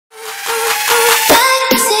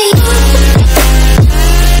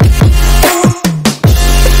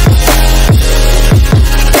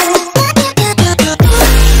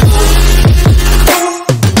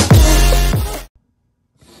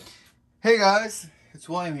guys, it's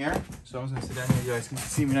William here. So I'm just gonna sit down here, you guys can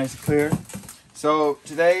see me nice and clear. So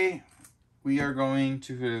today we are going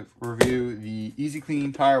to review the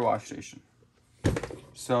EZclean tire wash station.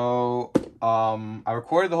 So I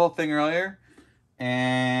recorded the whole thing earlier,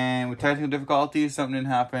 and with technical difficulties, something didn't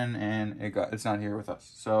happen, and it's not here with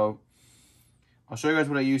us. So I'll show you guys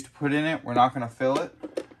what I used to put in it. We're not gonna fill it.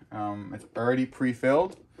 It's already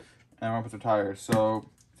pre-filled, and I'm gonna put the tires.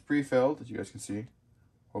 So it's pre-filled, as you guys can see.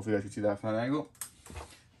 Hopefully you guys can see that from that angle.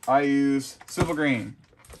 I use Silver Green.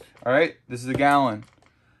 All right, this is a gallon.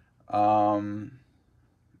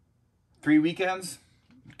 3 weekends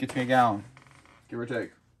gets me a gallon, give or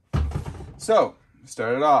take. So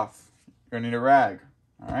start it off. You're gonna need a rag.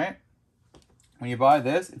 All right. When you buy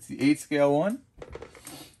this, it's the 8 scale one.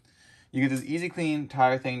 You get this EZclean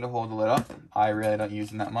tire thing to hold the lid up. I really don't use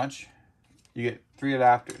them that much. You get 3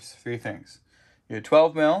 adapters, 3 things. You get a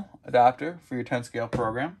 12 mil adapter for your 10 scale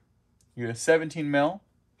program. You get a 17 mil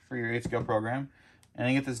for your 8 scale program. And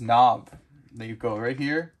then you get this knob that you go right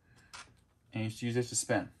here and you just use this to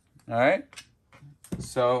spin. All right.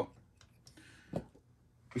 So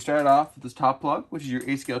we started off with this top plug, which is your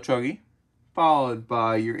 8 scale truggy, followed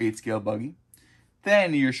by your 8 scale buggy,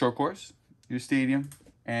 then your short course, your stadium,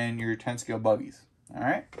 and your 10 scale buggies. All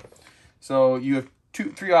right. So you have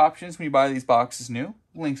 3 options when you buy these boxes new.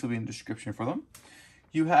 Links will be in the description for them.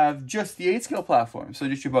 You have just the 8 scale platform, so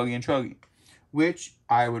just your buggy and truggy, which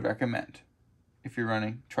I would recommend if you're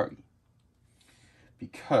running truggy.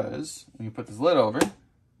 Because when you put this lid over,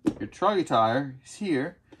 your truggy tire is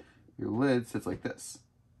here, your lid sits like this.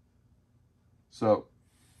 So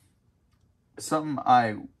something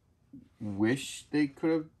I wish they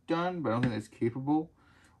could have done, but I don't think it's capable,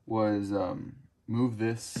 was move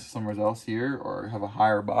this somewhere else here or have a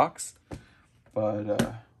higher box.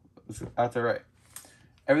 But that's all right.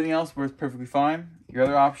 Everything else works perfectly fine. Your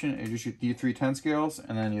other option is just your D3 10 scales,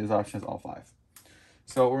 and then your other option is all 5.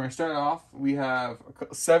 So we're gonna start off. We have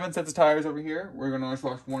 7 sets of tires over here. We're gonna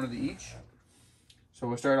wash 1 of each. So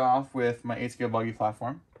we'll start off with my 8 scale buggy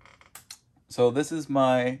platform. So this is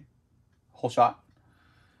my whole shot.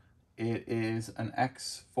 It is an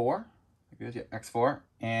X4. Yeah, X4,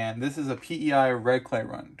 and this is a PEI red clay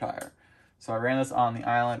run tire. So I ran this on the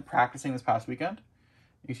island practicing this past weekend.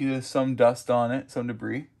 You see there's some dust on it, some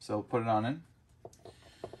debris, so put it on in.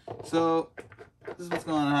 So this is what's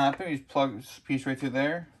going to happen. You just plug this piece right through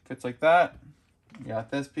there, fits like that. You got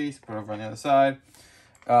this piece, put it over on the other side.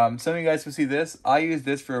 Some of you guys will see this. I use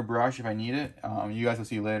this for a brush if I need it. You guys will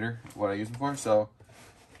see later what I use it for. So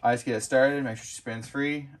I just get it started, make sure she spins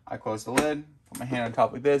free. I close the lid, put my hand on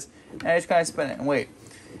top like this, and I just kind of spin it and wait.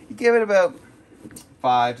 You give it about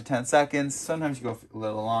 5 to 10 seconds. Sometimes you go a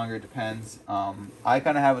little longer, it depends. I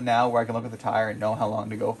kind of have it now where I can look at the tire and know how long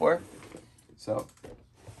to go for. So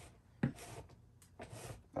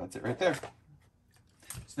that's it right there.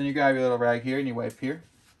 So then you grab your little rag here and you wipe here.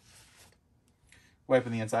 Wipe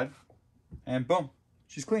on the inside. And boom,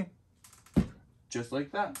 she's clean. Just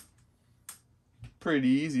like that. Pretty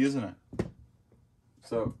easy, isn't it?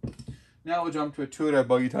 So now we'll jump to a 2-liter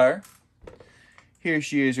buggy tire. Here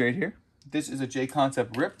she is right here. This is a J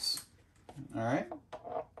Concept Rips. All right.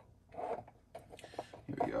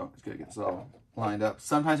 Here we go. Just gotta get this all lined up.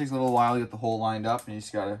 Sometimes it takes a little while to get the hole lined up, and you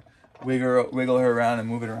just gotta wiggle her around and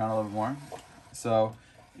move it around a little bit more. So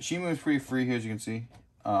she moves pretty free here, as you can see.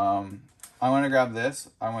 I want to grab this.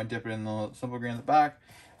 I want to dip it in the Simple Green in the back,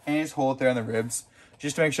 and just hold it there on the ribs,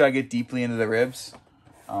 just to make sure I get deeply into the ribs.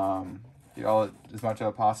 Get all as much of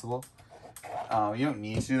it possible. You don't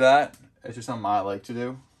need to do that. It's just something I like to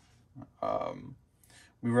do.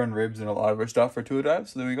 We run ribs in a lot of our stuff for two-wheel drive,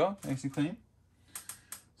 so there we go, nice and clean.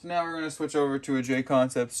 So now we're going to switch over to a J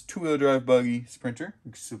Concepts 2-wheel drive buggy Sprinter,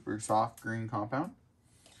 super soft green compound.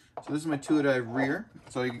 So this is my 2-wheel drive rear.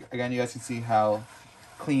 So again, you guys can see how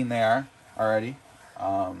clean they are already.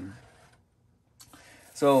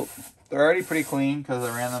 So they're already pretty clean because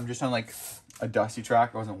I ran them just on like a dusty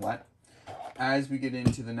track. It wasn't wet. As we get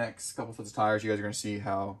into the next couple sets of tires, you guys are going to see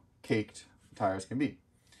how caked tires can be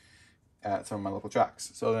at some of my local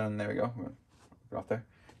tracks. So then there we go. We'll put it off there.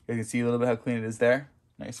 You guys can see a little bit how clean it is there.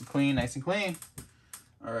 Nice and clean, nice and clean.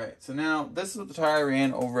 All right, so now this is what the tire I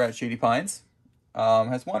ran over at Shady Pines.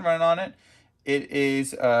 Has 1 running on it. It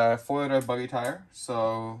is a 4-liter buggy tire,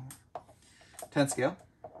 so 10 scale.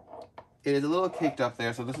 It is a little caked up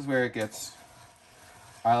there, so this is where it gets,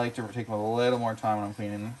 I like to take a little more time when I'm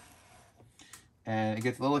cleaning them. And it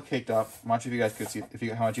gets a little caked up. I'm not sure if you guys could see,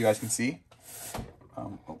 how much you guys can see.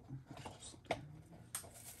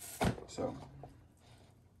 So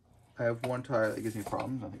I have one tire that gives me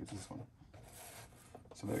problems. I think it's this one.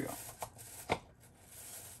 So there we go.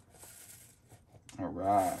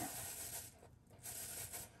 right.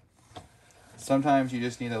 Sometimes you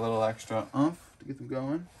just need a little extra oomph to get them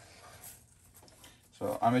going.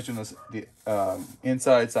 So I'm just doing this the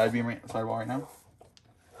inside sidewall right now.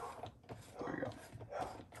 There we go.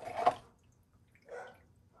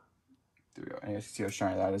 There we go. And you guys can see how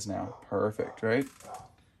shiny that is now. Perfect, right?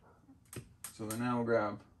 So then now we'll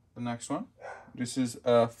grab the next one. This is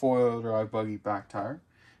a four-wheel drive buggy back tire.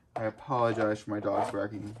 I apologize for my dogs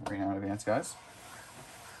barking right now in advance, guys.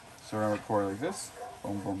 So we're gonna record like this.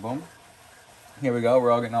 Boom, boom, boom. Here we go.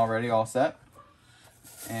 We're all getting all ready, all set.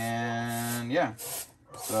 And yeah.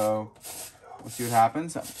 So we'll see what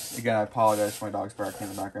happens. Again, I apologize for my dogs barking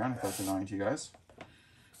in the background if that's annoying to you guys.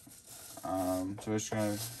 So we're just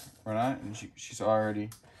gonna run on it, and she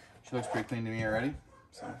looks pretty clean to me already.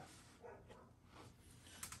 So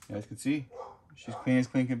you guys can see she's clean as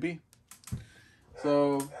clean can be.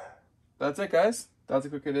 So that's it, guys. That's how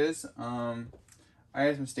quick it is. I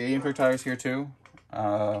have some stadium trick tires here too.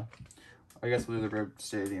 I guess we'll do the rib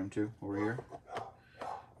stadium too over here.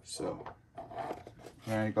 So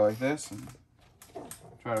I'm gonna go like this and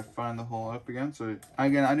try to find the hole up again. So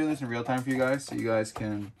again, I'm doing this in real time for you guys, so you guys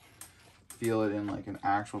can feel it in like an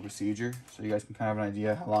actual procedure, so you guys can kind of have an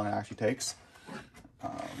idea how long it actually takes.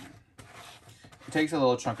 It takes a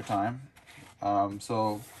little chunk of time.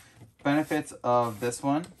 So benefits of this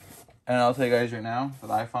one, and I'll tell you guys right now, that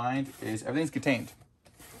I find is everything's contained.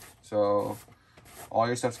 So all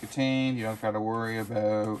your stuff's contained. You don't gotta worry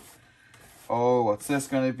about, oh, what's this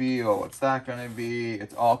gonna be? Oh, what's that gonna be?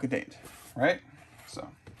 It's all contained, right? So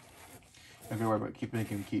don't gotta worry about keep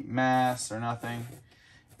mass or nothing.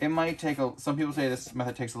 It might take some people say this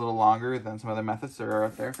method takes a little longer than some other methods that are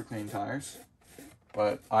out there for cleaning tires,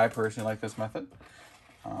 but I personally like this method.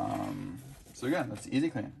 So again, that's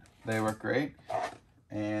EZclean. They work great,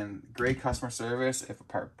 and great customer service. If a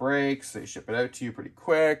part breaks, they ship it out to you pretty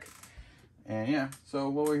quick. And yeah, so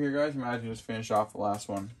while we're here, guys, imagine just finish off the last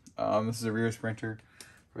one. This is a rear sprinter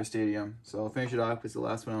for a stadium, so I'll finish it off. It's the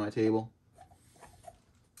last one on my table,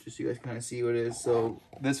 just so you guys kind of see what it is. So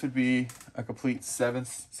this would be a complete seven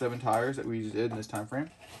tires that we just did in this time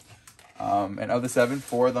frame. And of the 7,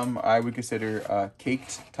 4 of them I would consider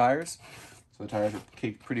caked tires. So the tires are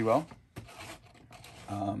caked pretty well.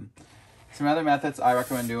 Some other methods I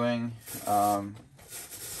recommend doing,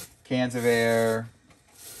 cans of air,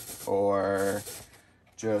 or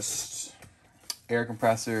just air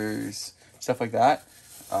compressors, stuff like that.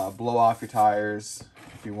 Blow off your tires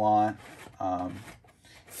if you want.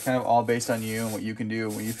 Kind of all based on you and what you can do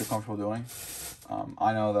and what you feel comfortable doing.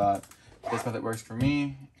 I know that this method works for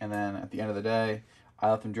me, and then at the end of the day, I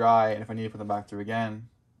let them dry, and if I need to put them back through again,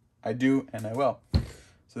 I do, and I will.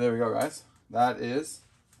 So there we go, guys. That is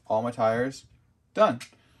all my tires done.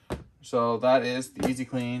 So that is the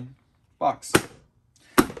EZclean box.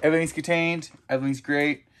 Everything's contained, everything's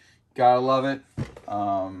great, gotta love it.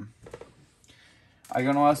 I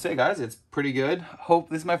don't know what to say, guys. It's pretty good. Hope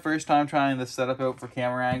this is my first time trying this setup out for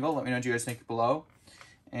camera angle. Let me know what you guys think below.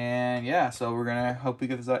 And yeah, so we're gonna hopefully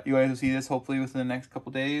get this. You guys will see this hopefully within the next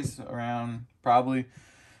couple days, around probably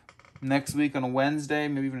next week on a Wednesday,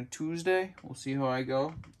 maybe even a Tuesday. We'll see how I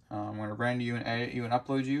go. I'm gonna render you and edit you and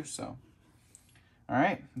upload you. So, all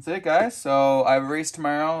right, that's it, guys. So I have a race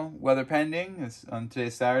tomorrow, weather pending. It's on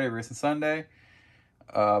today's Saturday, race on Sunday.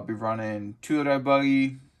 I'll be running 2-wheel drive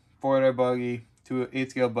buggy, 4-wheel drive buggy,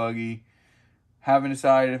 8-scale buggy. Haven't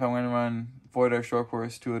decided if I'm going to run 4-wheel drive short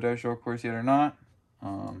course, 2-wheel drive short course yet or not.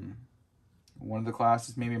 One of the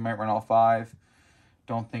classes, maybe I might run all 5.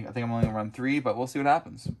 I think I'm only going to run 3, but we'll see what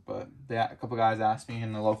happens. But a couple guys asked me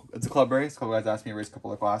in the local, it's a club race, a couple guys asked me to race a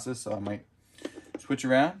couple of classes, so I might switch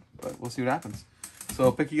around, but we'll see what happens. So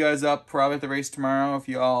I'll pick you guys up probably at the race tomorrow if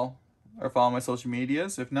you all are following my social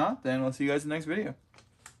medias. If not, then we'll see you guys in the next video.